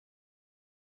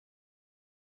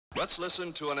Let's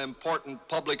listen to an important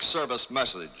public service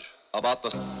message about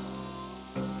the...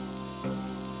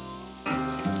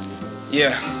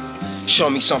 Yeah, show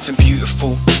me something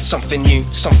beautiful, something new,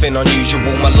 something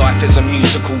unusual. My life is a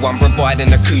musical, I'm providing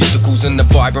acousticals and the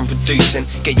vibe I'm producing.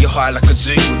 Get you high like a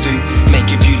zoo will do,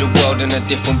 make you view the world in a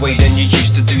different way than you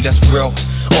used to do. That's real,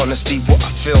 honesty, what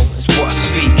I feel is what I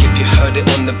speak. If you heard it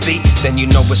on the beat, then you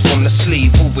know it's from the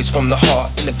sleeve. Always from the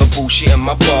heart, never bullshit in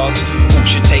my bars. All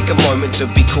should take a moment to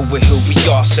be cool with who we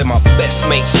are. Say my best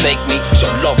mates snake me,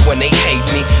 show love when they hate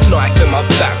me. Knife in my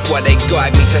back while they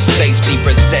guide me to safety.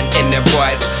 Resent in their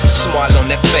eyes, smile on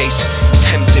their face,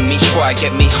 tempting me, try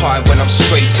get me high when I'm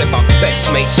straight. Say my best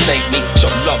mates snake me,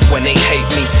 show love when they hate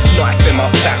me. Knife in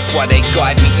my back while they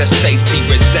guide me to safety.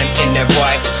 Resent in their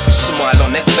eyes, smile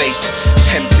on their face,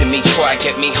 tempting me, try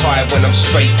get me high when I'm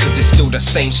straight. Cause it's still the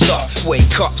same stuff.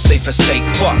 Wake up, say forsake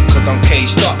fuck, cause I'm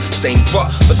caged up. Same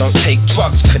rut, but don't take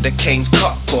drugs, cause the cane's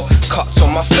cut. Got cuts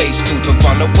on my face, food to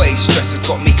run away. Stress has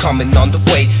got me coming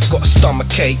underway. Got a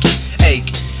stomach ache, ache,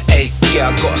 ache.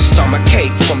 Yeah, I got a stomach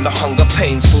ache from the hunger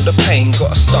pains. Feel the pain,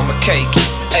 got a stomach ache,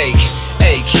 ache,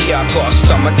 ache. Yeah, I got a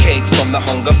stomach ache from the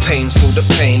hunger pains. Feel the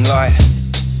pain like,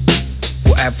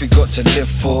 what have we got to live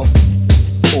for?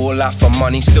 All out for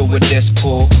money, still with this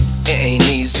poor. It ain't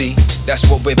easy, that's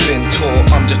what we've been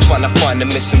taught. I'm just trying to find the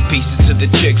missing pieces to the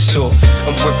jigsaw.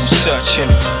 And we're all searching,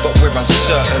 but we're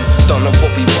uncertain. Don't know what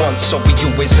we want, so we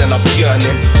always end up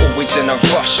yearning. Always in a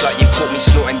rush, like you caught me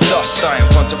snorting dust. I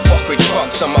ain't one to fuck with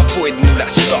drugs, I'm avoiding all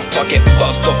that stuff. I get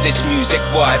buzzed off this music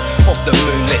vibe, off the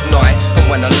moonlit night. And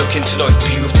when I look into those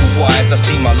beautiful eyes, I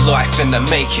see my life in the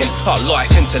making. Our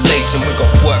life interlacing, we got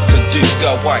work to do,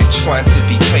 girl. I ain't trying to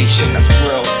be patient, that's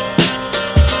real.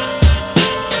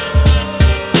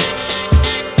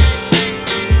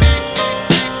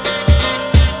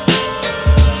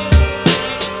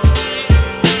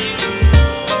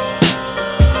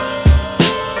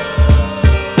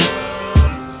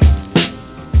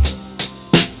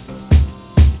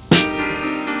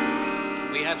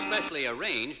 Specially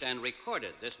arranged and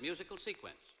recorded this musical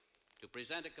sequence to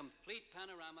present a complete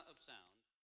panorama of sound.